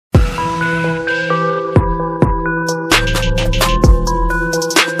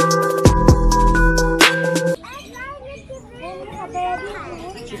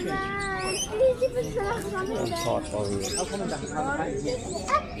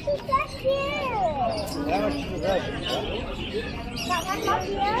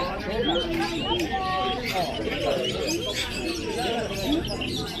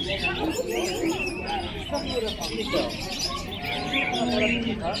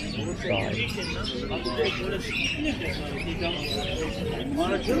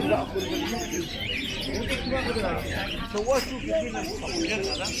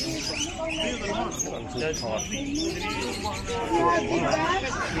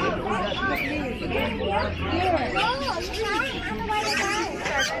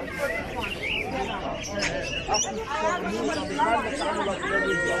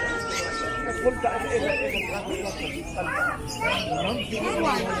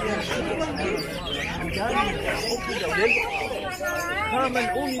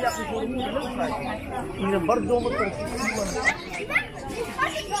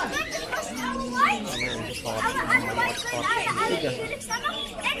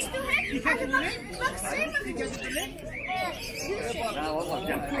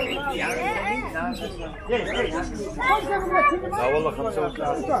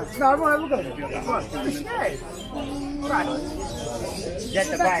Get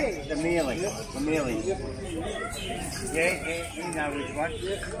the back, the mealy. Yeah, you know which one.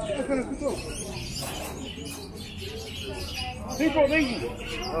 People eating.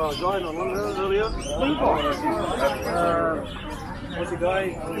 Oh, join on one earlier. People. What's the guy?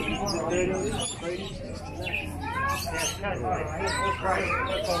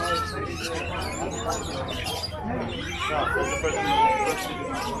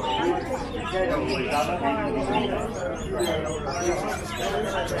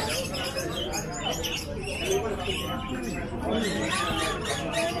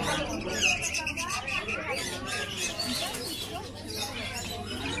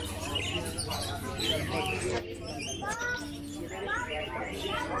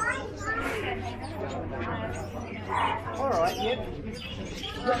 All right, yep.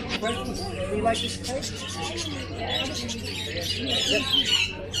 Do you like this cake? Yeah.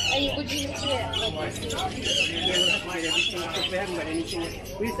 Would you eat it? We haven't got anything.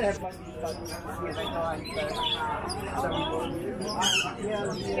 We used to have like these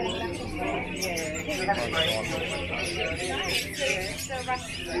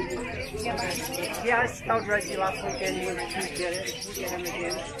yeah, I told Reggie last weekend he was to get him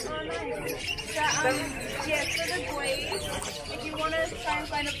again. Yeah, for the boys, if you want to try and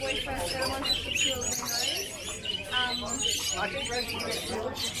find a boyfriend, they're the ones with the chills, you know? I think Reggie gets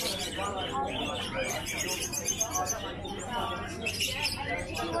chills.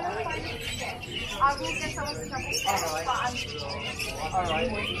 I will get someone to come with All right.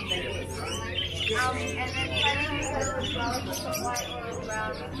 and then finding a as well, just a white or a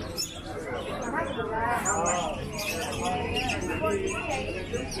brown.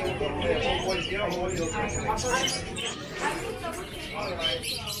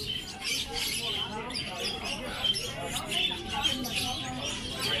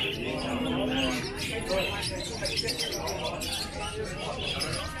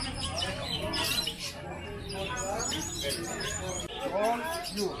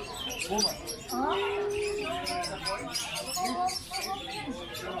 You, woman.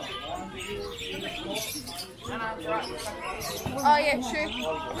 Oh yeah, true.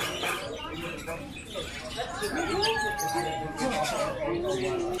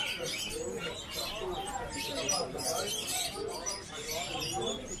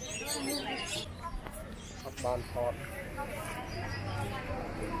 Ban thọt.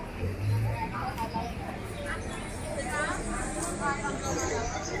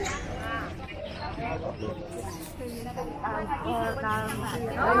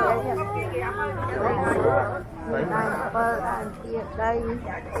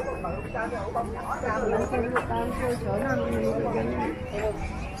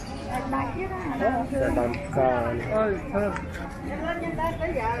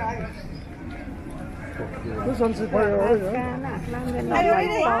 Cứ xuân sự phải rồi. Đây rồi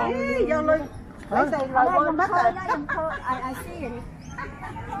đi. Vô luôn. Lấy tiền lại quên mất rồi. Ai xí vậy?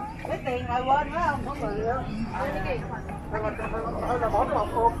 Lấy tiền lại quên phải không? Có người nữa. Là bỏ cái bọc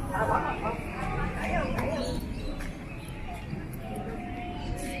khô.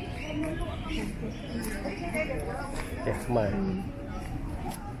 Khmer.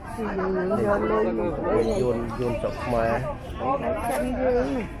 Yun chọc Khmer.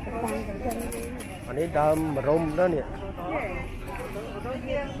 Anh ấy đâm rôm đó nè,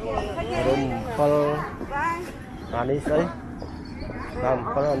 rôm phơi, anh ấy sấy, đâm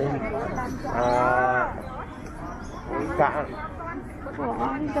phơi anh ấy, cả của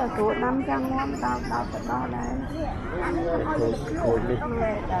giờ số 500 ngon tao đó đấy Ôi đi.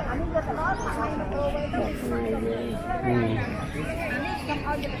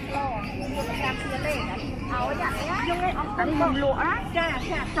 Anh mầm lụa á,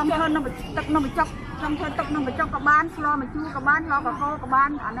 trong thân nó bị chọc, trong thân tập nó bị chọc cả ban, lo mà chua cả ban, lo cả khô cả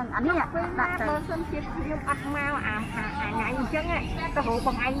ban, anh ấy đặt bơ xuân chiết nhung ăn mau ngày chứ ấy, cái hộp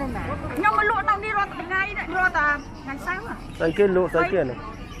bằng anh nên nè, nhưng mà lụa đâu đi lo ngày đấy, lo ta ngày sáng à, Anh kia lụa tới kia này.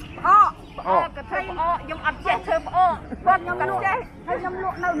 cái thấy nhung ăn chết thơm con nhung ăn chết, thấy nhung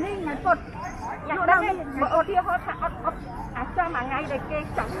lụa đâu đi ngày phật, lụa đâu đi ngày phật kia hết cho mà ngày đây kia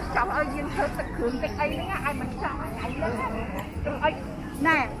chồng ơi yên thơm tận hưởng cái ấy nữa ai mình cho mà ngày nữa, ơi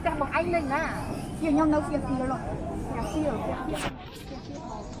nè cho bằng anh lên nè, nhiều nhau nấu phiền rồi, nhà phiền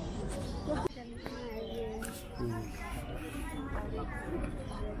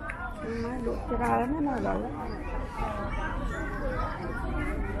được trời nó rồi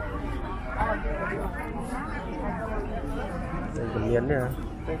Đây là miến nè.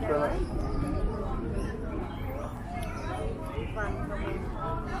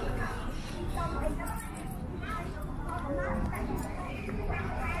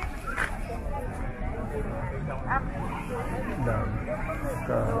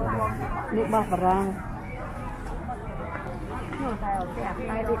 nước bạc ra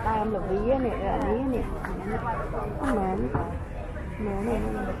đây đi tam là vía này là vía này mẹ này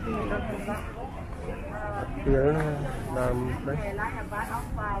Tiếng làm đấy.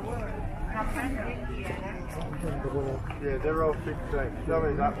 Yeah, they're all fixed things. Show me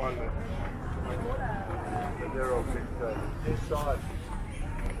that one then. They're all fixed things. Inside.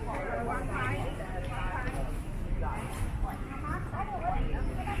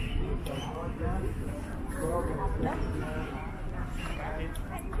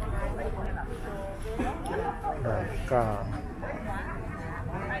 Cả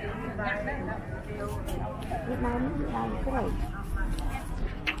Việt Nam làm cái này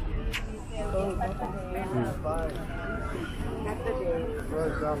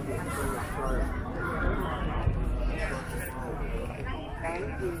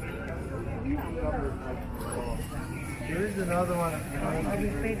There is another one.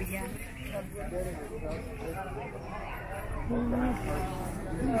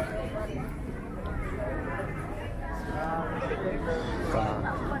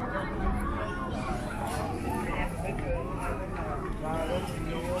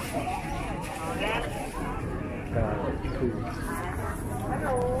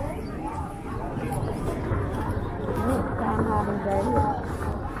 can hoa bên đấy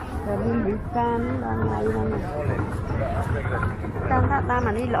rồi mình bị can là ngày này can ta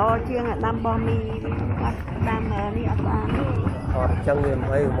mà đi lo chiên là đam bom mì đam mà đi ăn thọt chân nguyên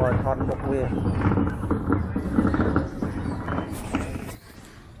ấy mồi thọt một nguyên.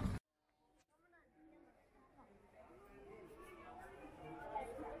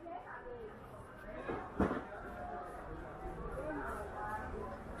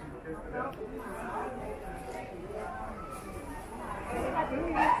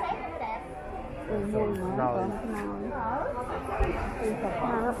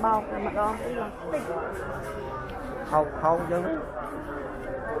 nó bao cái mặt đó Không chứ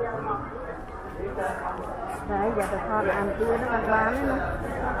đấy giờ tôi kho là ăn chưa nó bán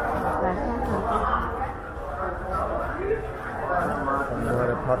đấy là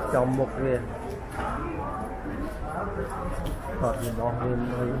rồi thọt trong một viên thọt một viên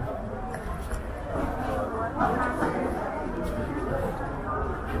thôi.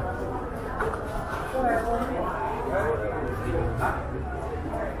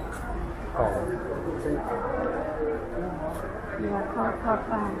 Còn thọt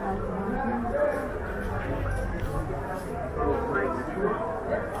vàng rồi